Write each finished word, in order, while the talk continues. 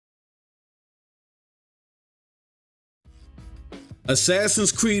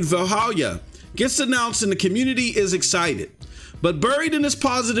Assassin's Creed Valhalla gets announced and the community is excited. But buried in this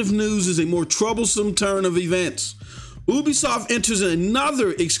positive news is a more troublesome turn of events. Ubisoft enters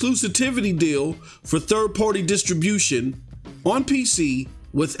another exclusivity deal for third-party distribution on PC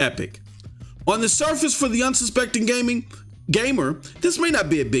with Epic. On the surface, for the unsuspecting gamer, this may not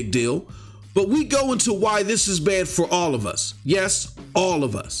be a big deal, but we go into why this is bad for all of us. Yes, all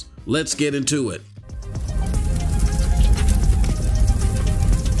of us. Let's get into it.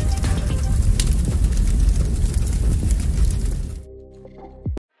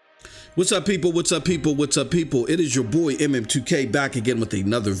 What's up, people? What's up, people? What's up, people? It is your boy MM2K back again with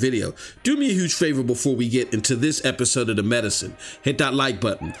another video. Do me a huge favor before we get into this episode of The Medicine. Hit that like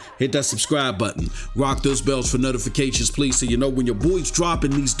button, hit that subscribe button, rock those bells for notifications, please, so you know when your boy's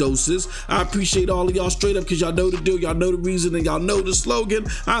dropping these doses. I appreciate all of y'all straight up because y'all know the deal, y'all know the reason, and y'all know the slogan.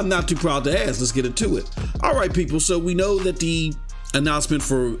 I'm not too proud to ask. Let's get into it. All right, people. So we know that the announcement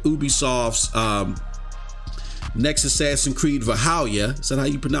for Ubisoft's next Assassin's Creed Valhalla, is that how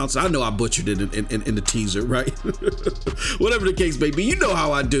you pronounce it? I know I butchered it in the teaser, right? Whatever the case may be, you know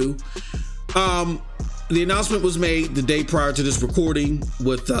how I do. The announcement was made the day prior to this recording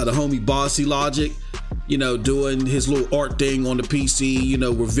with the homie Bossy Logic, you know, doing his little art thing on the PC, you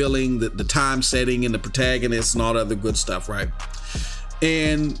know, revealing the time setting and the protagonist and all the other good stuff, right?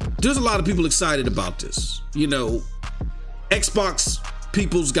 And there's a lot of people excited about this. You know, Xbox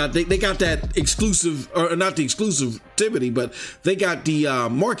people's got they got that exclusive, or not the exclusivity, but they got the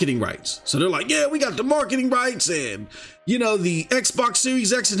marketing rights. So they're like, yeah, we got the marketing rights, and you know, the Xbox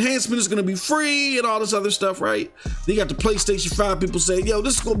Series X enhancement is going to be free and all this other stuff, right? They got the PlayStation 5 people saying, yo,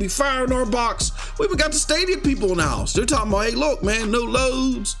 this is going to be fire in our box. We even got the Stadia people in the house. They're talking about, hey, look, man, no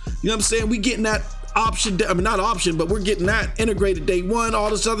loads. You know what I'm saying? We getting that option, I mean, not option, but we're getting that integrated day one. All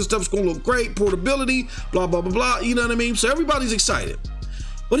this other stuff's going to look great. Portability, blah, blah, blah, blah. You know what I mean? So everybody's excited.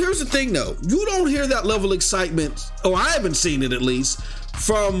 But here's the thing, though. You don't hear that level of excitement, or I haven't seen it at least,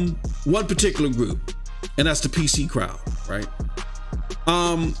 from one particular group, and that's the PC crowd, right?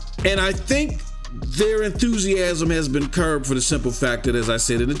 And I think their enthusiasm has been curbed for the simple fact that, as I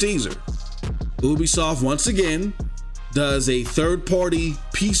said in the teaser, Ubisoft once again does a third-party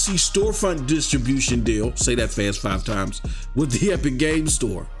PC storefront distribution deal, say that fast 5 times, with the Epic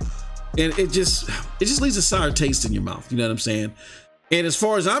Gamestore. And it just leaves a sour taste in your mouth, you know what I'm saying? And as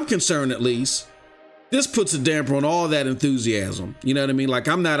far as I'm concerned, at least, this puts a damper on all that enthusiasm. You know what I mean? Like,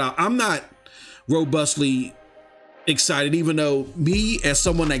 I'm not robustly excited, even though me, as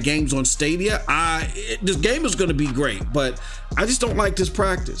someone that games on Stadia, this game is going to be great, but I just don't like this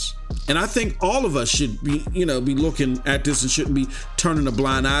practice. And I think all of us should be, you know, be looking at this and shouldn't be turning a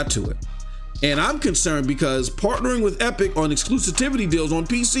blind eye to it. And I'm concerned because partnering with Epic on exclusivity deals on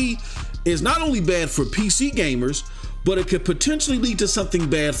PC is not only bad for PC gamers, but it could potentially lead to something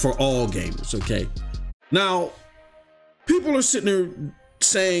bad for all gamers, okay? Now, people are sitting there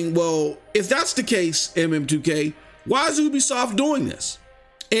saying, well, if that's the case, MM2K, why is Ubisoft doing this?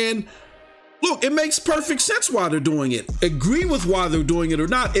 And look, it makes perfect sense why they're doing it. Agree with why they're doing it or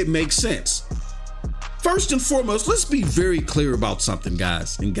not, it makes sense. First and foremost, let's be very clear about something,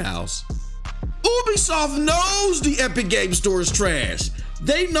 guys and gals. Ubisoft knows the Epic Gamestore is trash.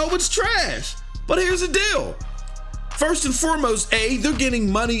 They know it's trash. But here's the deal. First and foremost, they're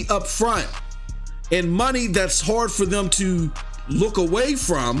getting money up front, and money that's hard for them to look away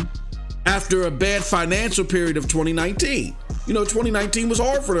from after a bad financial period of 2019. You know, 2019 was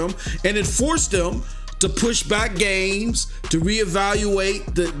hard for them, and it forced them to push back games, to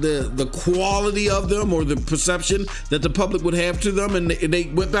reevaluate the quality of them, or the perception that the public would have to them, and they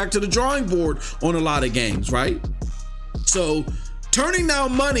went back to the drawing board on a lot of games, right? So turning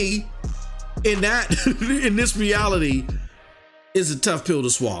down money in this reality is a tough pill to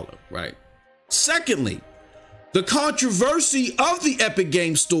swallow, right? Secondly, the controversy of the Epic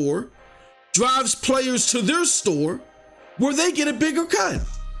Gamestore drives players to their store where they get a bigger cut.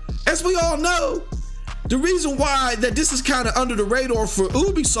 As we all know, the reason why that this is kind of under the radar for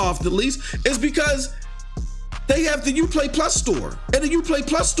Ubisoft, at least, is because they have the Uplay Plus store, and the Uplay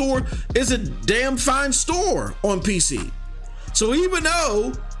Plus store is a damn fine store on PC. So even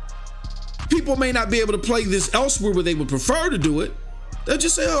though people may not be able to play this elsewhere where they would prefer to do it, they'll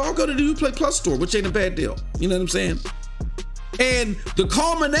just say, oh, I'll go to the Uplay Plus store, which ain't a bad deal. You know what I'm saying? And the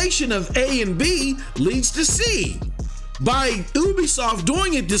culmination of A and B leads to C. By Ubisoft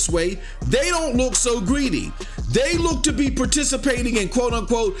doing it this way, they don't look so greedy. They look to be participating in, quote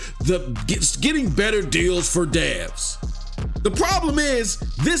unquote, getting better deals for devs. The problem is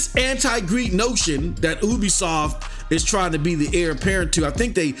this anti-greed notion that Ubisoft is trying to be the heir apparent to. I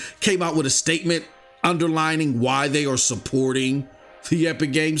think they came out with a statement underlining why they are supporting the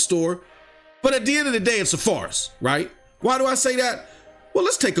Epic Gamestore. But at the end of the day, it's a farce, right? Why do I say that? Well,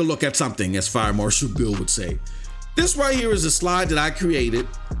 let's take a look at something, as Fire Marshal Bill would say. This right here is a slide that I created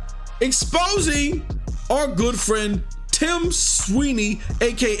exposing our good friend Tim Sweeney,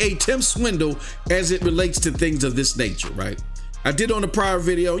 aka Tim Swindle, as it relates to things of this nature, right? I did on a prior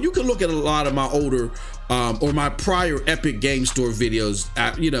video. You can look at a lot of my older or my prior Epic Gamestore videos,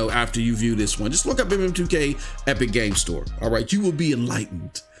 after you view this one. Just look up MM2K Epic Gamestore. All right, you will be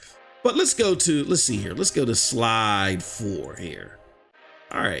enlightened. But let's go to slide 4 here.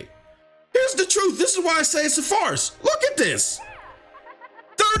 All right, here's the truth. This is why I say it's a farce. Look at this.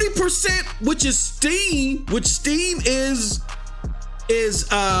 30%, which is Steam, which Steam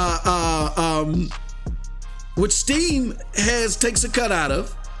which Steam takes a cut out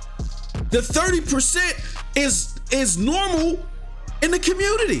of. The 30% is normal in the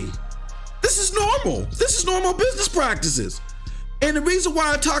community. This is normal. This is normal business practices. And the reason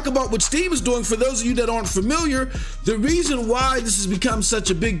why I talk about what Steam is doing, for those of you that aren't familiar, the reason why this has become such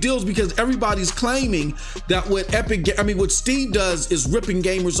a big deal is because everybody's claiming that what Steam does is ripping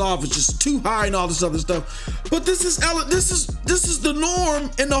gamers off. It's just too high and all this other stuff. But this is the norm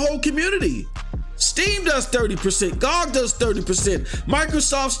in the whole community. Steam does 30%, GOG does 30%,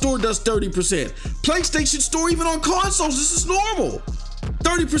 Microsoft Store does 30%, PlayStation Store, even on consoles, this is normal.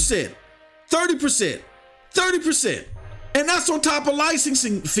 30%, 30%, 30%. And that's on top of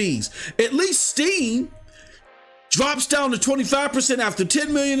licensing fees. At least Steam drops down to 25% after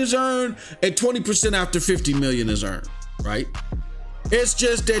 10 million is earned and 20% after 50 million is earned, right? It's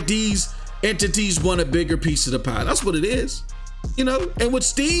just that these entities want a bigger piece of the pie. That's what it is, And what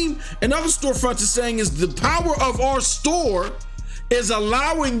Steam and other storefronts are saying is the power of our store is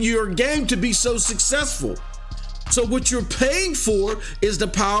allowing your game to be so successful. So what you're paying for is the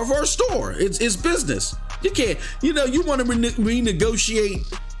power of our store. It's business. You can't, you want to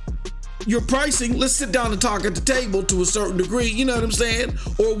renegotiate your pricing. Let's sit down and talk at the table to a certain degree, you know what I'm saying?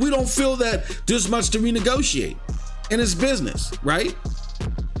 Or we don't feel that there's much to renegotiate, and it's business, right?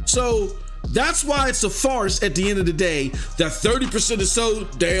 So that's why it's a farce at the end of the day that 30% is so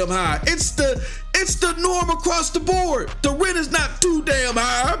damn high. It's the norm across the board. The rent is not too damn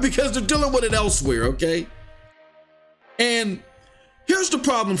high because they're dealing with it elsewhere, okay? And here's the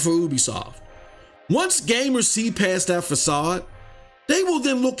problem for Ubisoft. Once gamers see past that facade, they will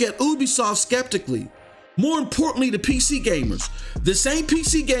then look at Ubisoft skeptically. More importantly, the PC gamers. The same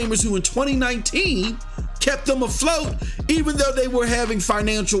PC gamers who in 2019 kept them afloat even though they were having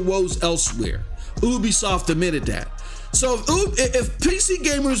financial woes elsewhere. Ubisoft admitted that. So if PC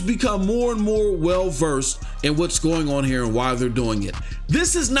gamers become more and more well-versed in what's going on here and why they're doing it,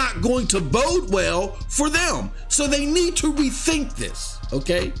 this is not going to bode well for them. So they need to rethink this,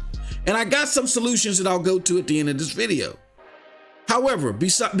 okay? And I got some solutions that I'll go to at the end of this video. However,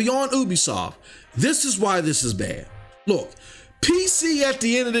 beyond Ubisoft, this is why this is bad. Look, PC at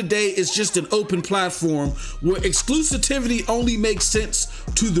the end of the day is just an open platform where exclusivity only makes sense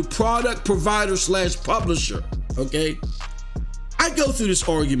to the product provider / publisher, okay? I go through this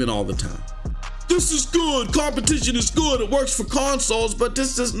argument all the time. This is good, competition is good, it works for consoles, but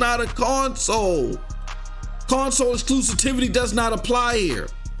this is not a console. Console exclusivity does not apply here.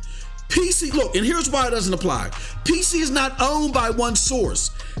 PC, look, and here's why it doesn't apply. PC is not owned by one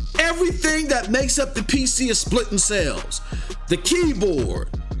source. Everything that makes up the PC is split in cells. The keyboard,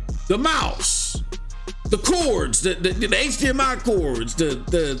 the mouse, the cords, the HDMI cords,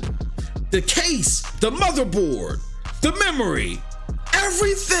 the case, the motherboard, the memory,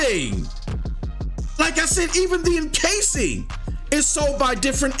 everything. Like I said, even the encasing is sold by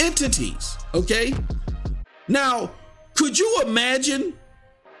different entities, okay? Now, could you imagine,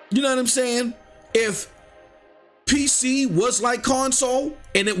 you know what I'm saying, if PC was like console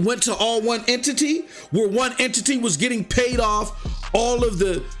and it went to all one entity, where one entity was getting paid off all of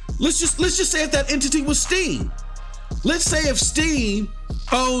the, let's just say if that entity was Steam. Let's say if Steam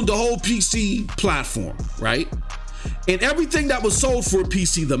owned the whole PC platform, right? And everything that was sold for a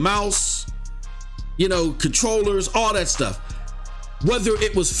PC, the mouse, controllers, all that stuff, whether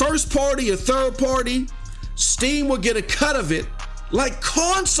it was first party or third party, Steam would get a cut of it like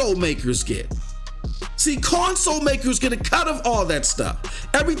console makers get. See, console makers get a cut of all that stuff.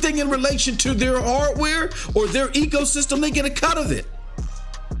 Everything in relation to their hardware or their ecosystem, they get a cut of it.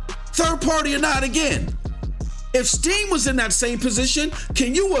 Third party or not, again. If Steam was in that same position,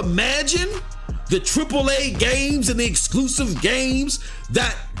 can you imagine the AAA games and the exclusive games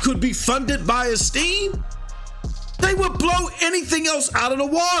that could be funded by a Steam? They would blow anything else out of the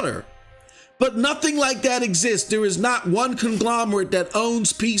water. But nothing like that exists. There is not one conglomerate that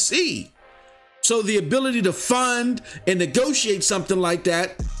owns PC. So the ability to fund and negotiate something like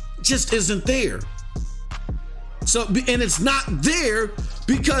that just isn't there. So, and it's not there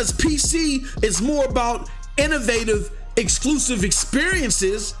because PC is more about innovative, exclusive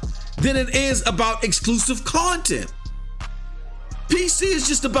experiences than it is about exclusive content. PC is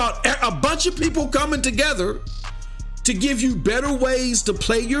just about a bunch of people coming together to give you better ways to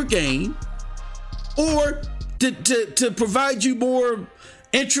play your game, or to provide you more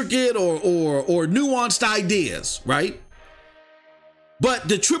intricate or nuanced ideas, right? But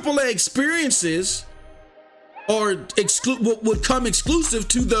the AAA experiences would come exclusive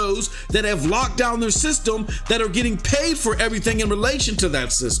to those that have locked down their system, that are getting paid for everything in relation to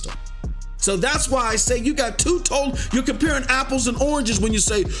that system. So that's why I say you're comparing apples and oranges when you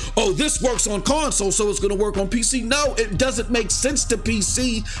say, oh, this works on console, so it's going to work on PC. No, it doesn't make sense to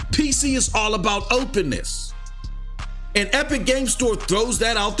PC. PC is all about openness. And Epic Gamestore throws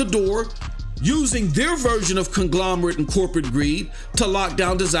that out the door, using their version of conglomerate and corporate greed to lock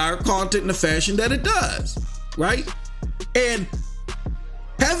down desired content in the fashion that it does, right? And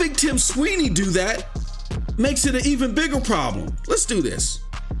having Tim Sweeney do that makes it an even bigger problem. Let's do this.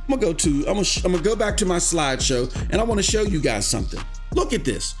 I'm gonna go back to my slideshow, and I want to show you guys something. Look at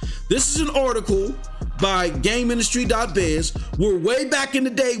this. This is an article by GameIndustry.biz, where way back in the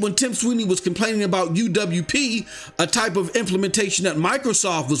day when Tim Sweeney was complaining about UWP, a type of implementation that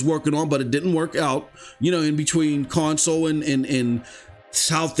Microsoft was working on, but it didn't work out, in between console and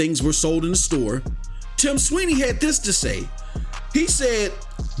how things were sold in the store. Tim Sweeney had this to say. He said,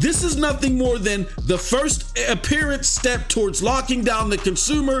 this is nothing more than the first apparent step towards locking down the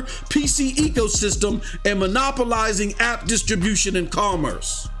consumer PC ecosystem and monopolizing app distribution and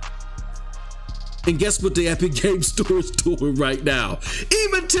commerce. And guess what the Epic Gamestore is doing right now?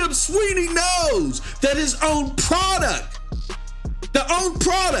 Even Tim Sweeney knows that his own product,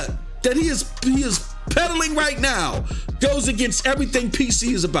 that he is peddling right now, goes against everything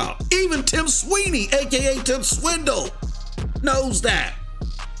PC is about. Even Tim Sweeney, aka Tim Swindle, knows that.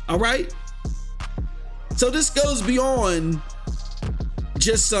 All right? So this goes beyond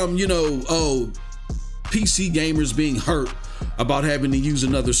just some, PC gamers being hurt about having to use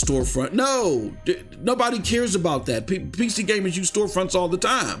another storefront. No, nobody cares about that. PC gamers use storefronts all the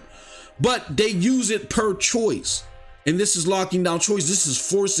time, but they use it per choice. And this is locking down choice. This is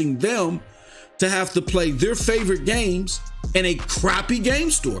forcing them to have to play their favorite games in a crappy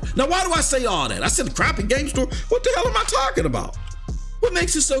game store. Now, why do I say all that? I said a crappy game store. What the hell am I talking about? What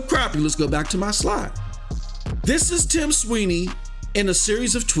makes it so crappy? Let's go back to my slide. This is Tim Sweeney in a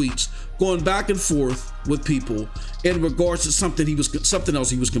series of tweets going back and forth with people in regards to something else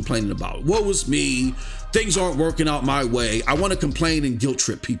he was complaining about. Woe is me. Things aren't working out my way. I want to complain and guilt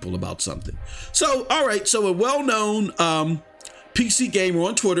trip people about something. So, all right. So a well-known PC gamer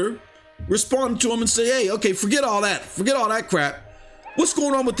on Twitter responded to him and say, hey, okay, forget all that crap. What's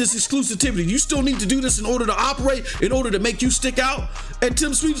going on with this exclusivity? You still need to do this in order to operate, in order to make you stick out? And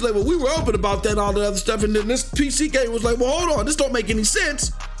Tim Sweeney's like, well, we were open about that and all the other stuff. And then this PC gamer was like, well, hold on, this don't make any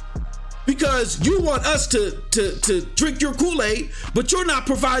sense, because you want us to drink your Kool-Aid, but you're not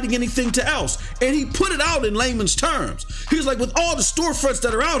providing anything to else. And he put it out in layman's terms. He was like, with all the storefronts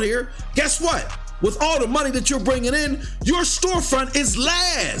that are out here, guess what? With all the money that you're bringing in, your storefront is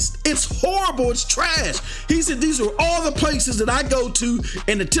last. It's horrible. It's trash. He said, these are all the places that I go to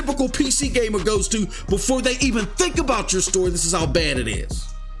and the typical PC gamer goes to before they even think about your store. This is how bad it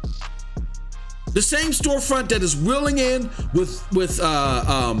is. The same storefront that is reeling in with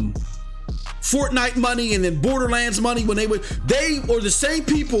Fortnite money and then Borderlands money, they were the same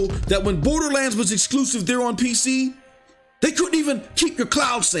people that when Borderlands was exclusive there on PC, they couldn't even keep your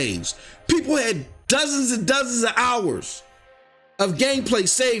cloud saves. People had dozens and dozens of hours of gameplay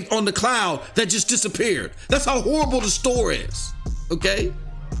saved on the cloud that just disappeared. That's how horrible the store is, okay?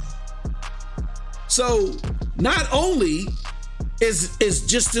 So not only is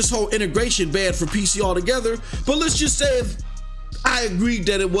just this whole integration bad for PC altogether, but let's just say if I agreed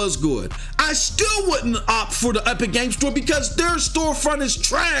that it was good, I still wouldn't opt for the Epic Gamestore because their storefront is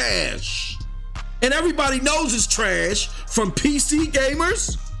trash. And everybody knows it's trash, from PC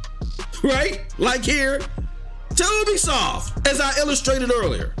gamers, right? Like here, to Ubisoft, as I illustrated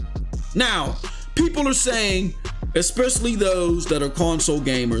earlier. Now, people are saying, especially those that are console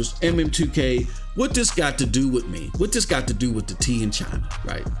gamers, MM2K, what this got to do with me? What this got to do with the T in China,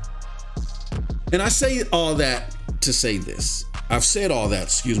 right? And I say all that to say this. I've said all that,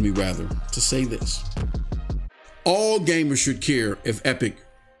 to say this. All gamers should care if Epic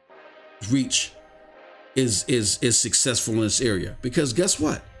reach is successful in this area, because guess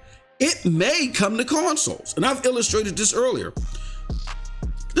what? It may come to consoles, and I've illustrated this earlier.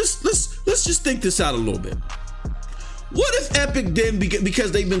 Let's let's just think this out a little bit. What if Epic then,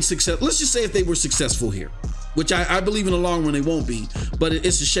 because they've been successful, let's just say if they were successful here, which I believe in the long run they won't be, but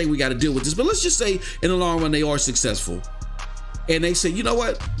it's a shame we got to deal with this. But let's just say in the long run they are successful. And they say, you know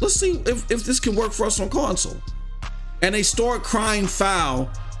what, let's see if this can work for us on console. And they start crying foul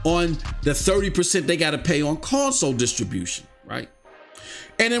on the 30% they got to pay on console distribution, right?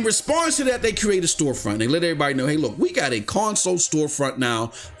 And in response to that, they create a storefront. They let everybody know, hey, look, we got a console storefront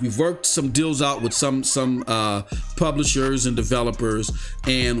now. We've worked some deals out with some publishers and developers.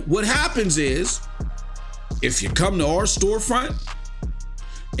 And what happens is, if you come to our storefront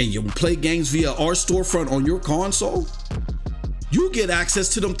and you play games via our storefront on your console, you get access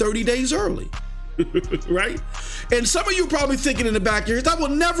to them 30 days early, right? And some of you probably thinking in the back of your head, that will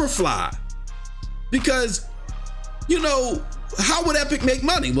never fly. Because, you know, how would Epic make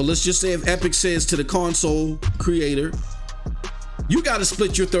money? Well, let's just say if Epic says to the console creator, you got to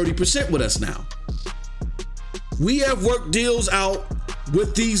split your 30% with us now. We have worked deals out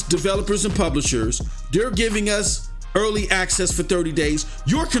with these developers and publishers. They're giving us early access for 30 days.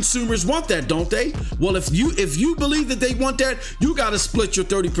 Your consumers want that, don't they? Well, if you believe that they want that, you got to split your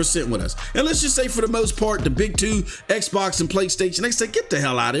 30% with us. And let's just say for the most part, the big two, Xbox and PlayStation, they say, get the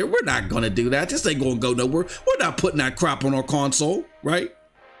hell out of here. We're not going to do that. This ain't going to go nowhere. We're not putting that crap on our console, right?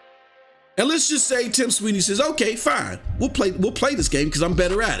 And let's just say Tim Sweeney says, okay, fine. We'll play this game because I'm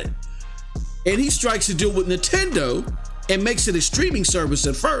better at it. And he strikes a deal with Nintendo and makes it a streaming service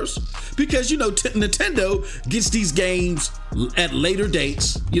at first, because, you know, Nintendo gets these games at later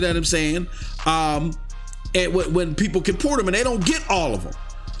dates, you know what I'm saying? And when people can port them, and they don't get all of them.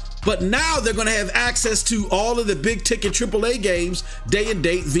 But now they're going to have access to all of the big ticket AAA games day and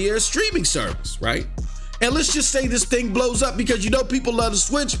date via a streaming service, right? And let's just say this thing blows up, because, you know, people love the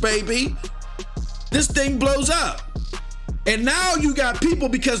Switch, baby. This thing blows up. And now you got people,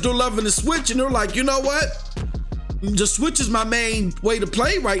 because they're loving the Switch, and they're like, you know what? The Switch is my main way to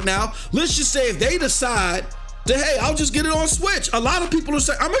play right now. Let's just say if they decide that, hey, I'll just get it on Switch. A lot of people are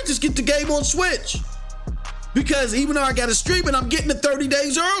saying, I might just get the game on Switch, because even though I got to stream it, I'm getting it 30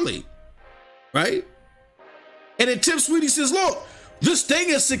 days early, right? And then Tim Sweeney says, look, this thing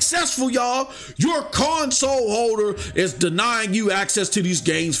is successful, y'all. Your console holder is denying you access to these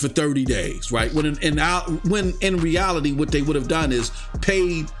games for 30 days, right? When in reality, what they would have done is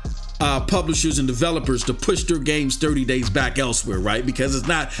paid publishers and developers to push their games 30 days back elsewhere, right? Because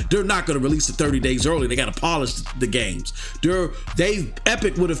they're not going to release it 30 days early. They got to polish the games.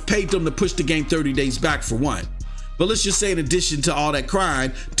 Epic would have paid them to push the game 30 days back for one. But let's just say, in addition to all that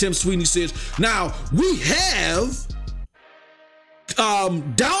crying, Tim Sweeney says, now we have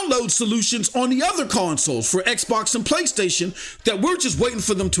download solutions on the other consoles for Xbox and PlayStation that we're just waiting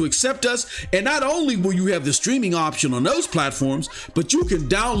for them to accept us. And not only will you have the streaming option on those platforms, but you can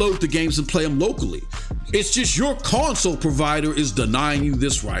download the games and play them locally. It's just your console provider is denying you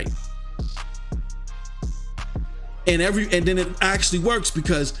this right. And then it actually works,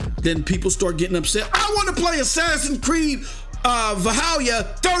 because then people start getting upset. I want to play Assassin's Creed Valhalla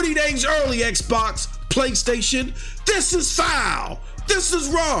 30 days early, Xbox, PlayStation. This is foul. This is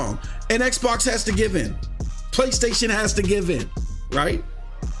wrong. And Xbox has to give in. PlayStation has to give in, right?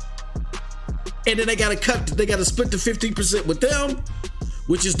 And then they got to split the 15% with them,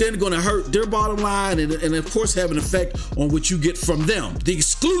 which is then going to hurt their bottom line, and of course have an effect on what you get from them. The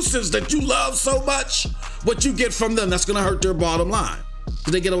exclusives that you love so much, what you get from them, that's going to hurt their bottom line,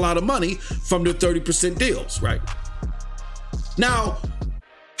 because they get a lot of money from their 30% deals, right? Now,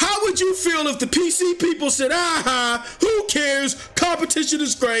 how would you feel if the PC people said, who cares? Competition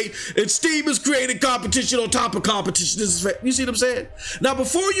is great, and Steam has created competition on top of competition. This is fair. You see what I'm saying? Now,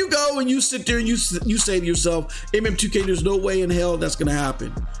 before you go and you sit there and you say to yourself, MM2K, there's no way in hell that's going to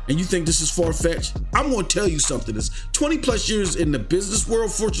happen, and you think this is far-fetched, I'm going to tell you something. It's 20 plus years in the business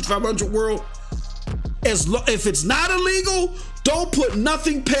world, Fortune 500 world. If it's not illegal, don't put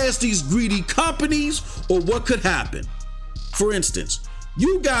nothing past these greedy companies or what could happen. For instance,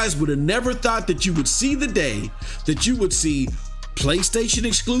 you guys would have never thought that you would see the day that you would see PlayStation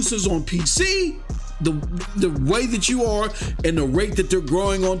exclusives on PC, the way that you are and the rate that they're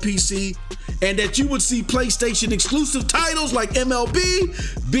growing on PC, and that you would see PlayStation exclusive titles like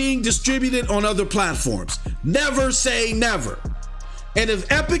MLB being distributed on other platforms. Never say never. And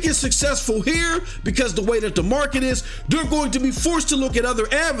if Epic is successful here, because the way that the market is, they're going to be forced to look at other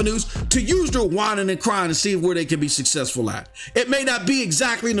avenues to use their whining and crying and see where they can be successful at. It may not be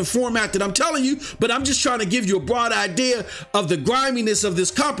exactly in the format that I'm telling you, but I'm just trying to give you a broad idea of the griminess of this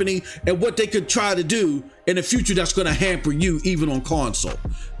company and what they could try to do in the future that's going to hamper you even on console.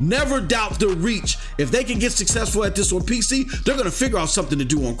 Never doubt their reach. If they can get successful at this on PC, they're going to figure out something to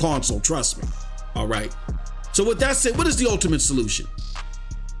do on console, trust me. All right. So with that said, what is the ultimate solution?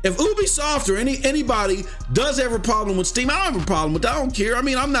 If Ubisoft or anybody does have a problem with Steam, I don't have a problem with that. I don't care. I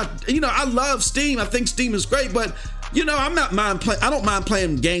mean, I'm not, I love Steam. I think Steam is great, but I don't mind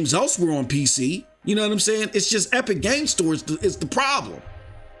playing games elsewhere on PC. You know what I'm saying? It's just Epic Gamestore is the problem.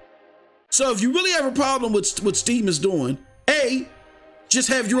 So if you really have a problem with what Steam is doing, A, just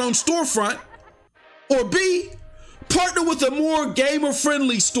have your own storefront, or B, partner with a more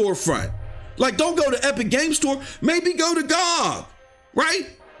gamer-friendly storefront. Like, don't go to Epic Gamestore, maybe go to GOG, right?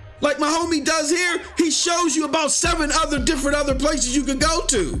 Like my homie does here, he shows you about 7 different other places you can go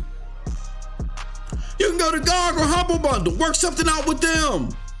to. You can go to GOG or Humble Bundle, work something out with them.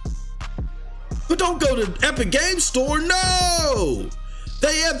 But don't go to Epic Gamestore, no!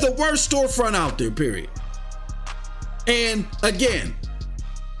 They have the worst storefront out there, period. And again,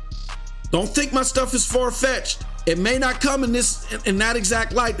 don't think my stuff is far-fetched. It may not come in that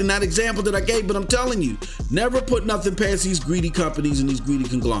exact light, in that example that I gave, but I'm telling you, never put nothing past these greedy companies and these greedy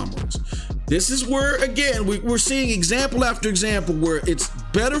conglomerates. This is where, again, we're seeing example after example where it's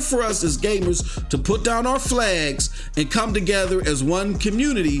better for us as gamers to put down our flags and come together as one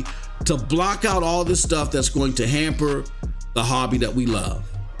community to block out all this stuff that's going to hamper the hobby that we love.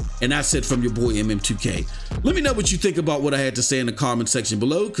 And that's it from your boy MM2K. Let me know what you think about what I had to say in the comment section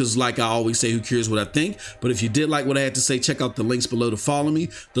below, because like I always say, who cares what I think? But if you did like what I had to say, check out the links below to follow me.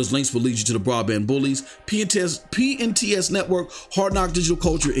 Those links will lead you to the Broadband Bullies, PNTS Network, Hard Knock Digital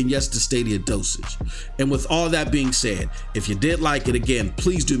Culture, and yes, the Stadia Dosage. And with all that being said, if you did like it, again,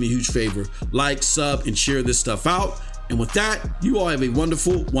 please do me a huge favor. Like, sub, and share this stuff out. And with that, you all have a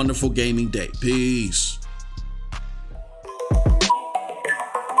wonderful, wonderful gaming day. Peace.